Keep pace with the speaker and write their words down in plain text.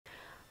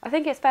I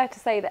think it's fair to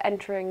say that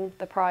entering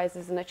the prize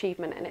is an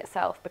achievement in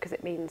itself, because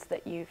it means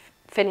that you've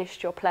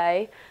finished your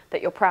play,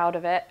 that you're proud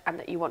of it, and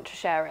that you want to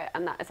share it,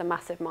 and that is a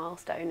massive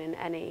milestone in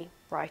any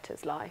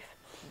writer's life.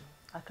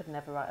 I could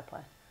never write a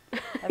play.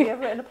 Have you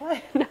ever written a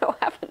play? No, I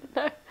haven't,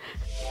 no.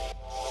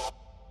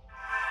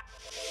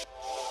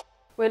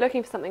 We're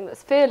looking for something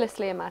that's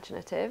fearlessly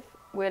imaginative.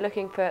 We're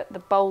looking for the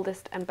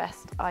boldest and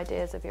best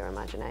ideas of your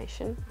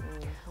imagination.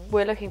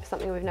 We're looking for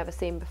something we've never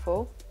seen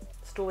before.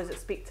 Stories that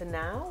speak to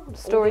now.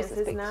 Stories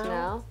that speak to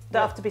now.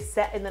 Don't have to be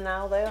set in the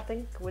now, though, I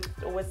think, would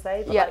always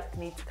say, but like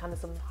need to kind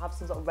of have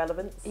some sort of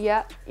relevance.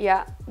 Yeah,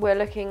 yeah. We're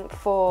looking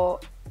for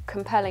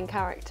compelling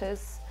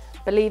characters,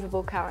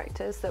 believable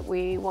characters that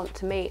we want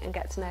to meet and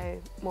get to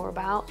know more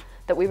about,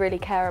 that we really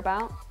care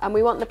about. And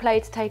we want the play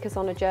to take us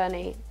on a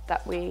journey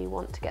that we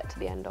want to get to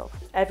the end of.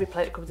 Every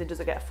play that comes in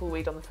doesn't get a full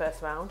read on the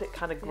first round. It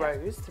kind of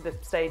grows through the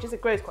stages.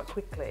 It grows quite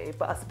quickly,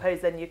 but I suppose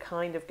then you're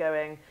kind of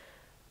going,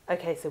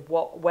 okay, so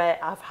where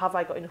have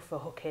I got enough of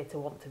a hook here to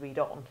want to read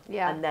on?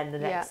 Yeah. And then the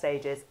next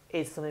stage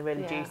is something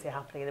really juicy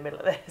happening in the middle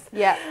of this?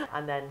 Yeah.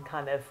 And then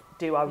kind of,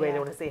 do I really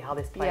want to see how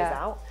this plays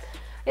out?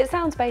 It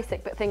sounds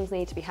basic, but things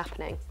need to be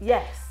happening.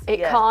 Yes. It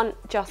can't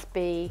just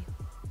be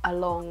a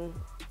long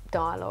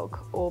dialogue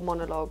or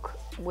monologue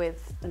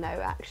with no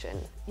action.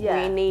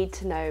 Yeah. We need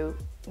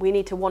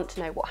to want to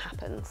know what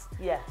happens.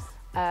 Yes.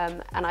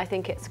 And I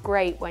think it's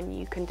great when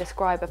you can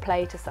describe a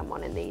play to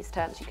someone in these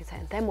terms. You can say,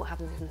 and then what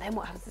happens, and then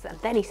what happens, and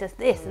then he says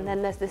this, and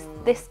then there's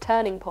this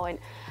turning point,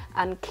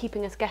 and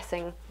keeping us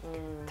guessing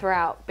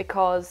throughout,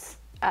 because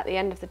at the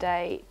end of the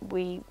day,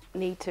 we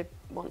need to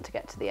want to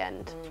get to the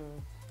end.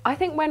 I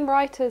think when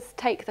writers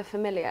take the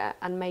familiar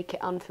and make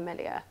it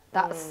unfamiliar,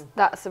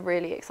 that's a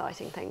really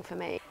exciting thing for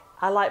me.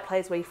 I like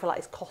plays where you feel like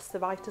it's cost the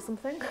writer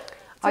something.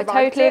 I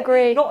totally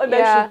agree. Not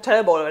emotional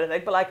turmoil or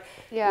anything, but like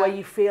Yeah. where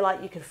you feel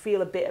like you can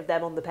feel a bit of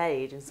them on the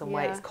page in some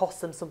way. Yeah. It's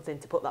cost them something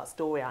to put that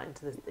story out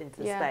into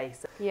the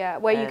space. Yeah,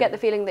 where you get the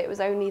feeling that it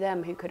was only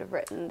them who could have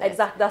written this.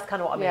 Exactly, that's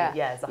kind of what I mean. Yeah.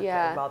 Yeah, exactly.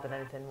 Yeah. Rather than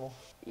anything more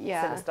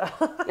sinister.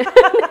 sinister.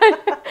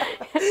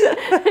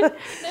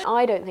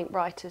 I don't think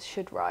writers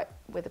should write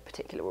with a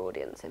particular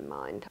audience in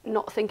mind.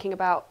 Not thinking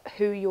about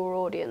who your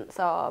audience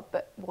are,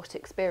 but what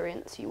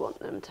experience you want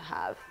them to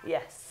have.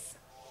 Yes,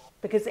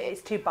 because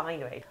it's too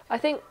binary. I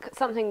think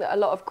something that a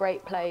lot of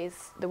great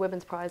plays, the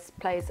Women's Prize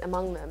plays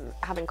among them,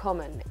 have in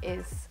common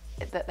is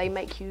that they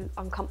make you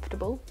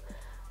uncomfortable.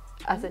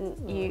 As in,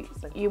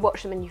 you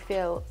watch them and you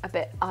feel a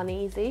bit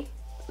uneasy,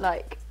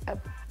 like.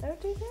 Oh,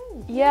 do you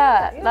think?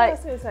 Yeah, yeah, like.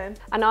 that's what you're saying.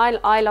 And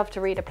I love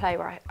to read a play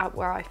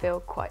where I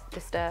feel quite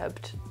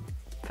disturbed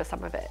for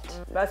some of it.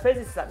 But I suppose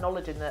it's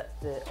acknowledging that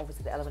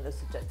obviously the element of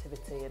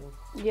subjectivity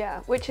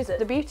and which is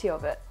the beauty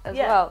of it as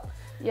Yeah. well.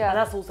 Yeah, and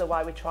that's also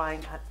why we try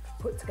and kind of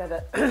put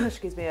together,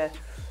 excuse me, a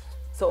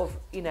sort of,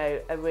 you know,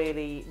 a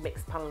really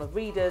mixed panel of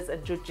readers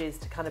and judges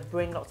to kind of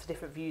bring lots of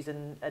different views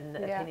and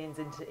opinions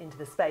into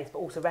the space, but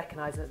also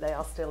recognising that they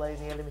are still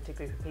only a limited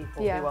group of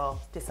people who are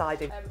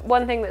deciding.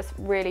 One thing that's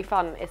really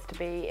fun is to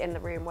be in the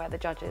room where the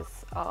judges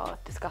are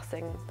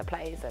discussing the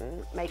plays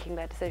and making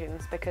their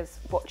decisions, because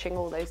watching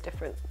all those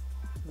different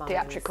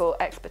theatrical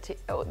expertise,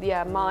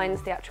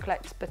 minds, theatrical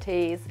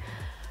expertise,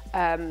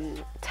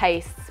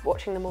 tastes,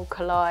 watching them all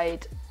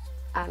collide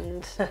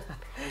and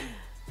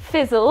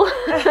fizzle.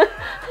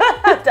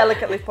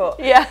 Delicately put.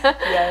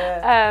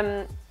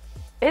 Yeah.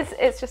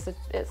 It's just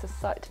a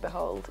sight to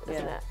behold,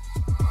 isn't it?